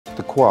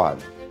The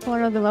Quad.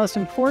 One of the most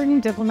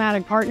important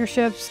diplomatic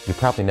partnerships you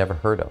probably never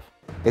heard of.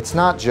 It's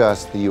not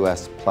just the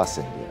US plus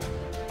India,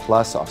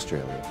 plus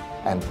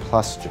Australia, and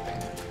plus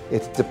Japan.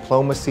 It's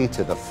diplomacy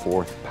to the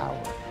fourth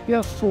power. You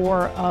have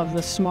four of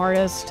the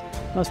smartest,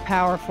 most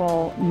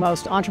powerful,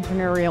 most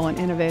entrepreneurial and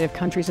innovative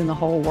countries in the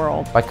whole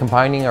world. By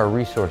combining our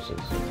resources,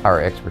 our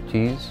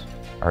expertise,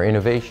 our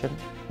innovation,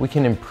 we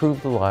can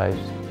improve the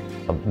lives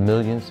of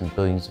millions and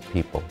billions of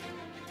people.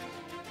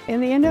 In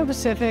the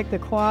Indo-Pacific, the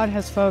Quad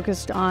has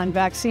focused on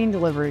vaccine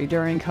delivery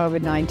during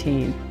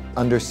COVID-19.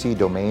 Undersea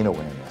domain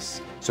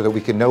awareness, so that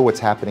we can know what's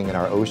happening in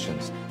our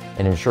oceans.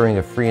 And ensuring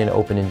a free and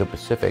open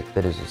Indo-Pacific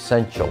that is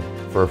essential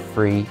for a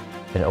free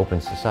and open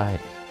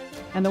society.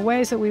 And the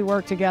ways that we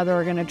work together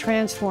are going to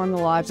transform the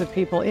lives of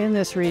people in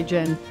this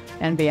region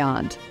and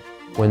beyond.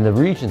 When the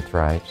region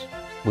thrives,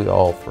 we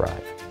all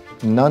thrive.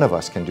 None of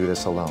us can do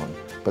this alone,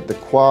 but the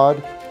Quad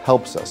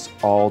helps us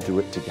all do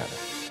it together.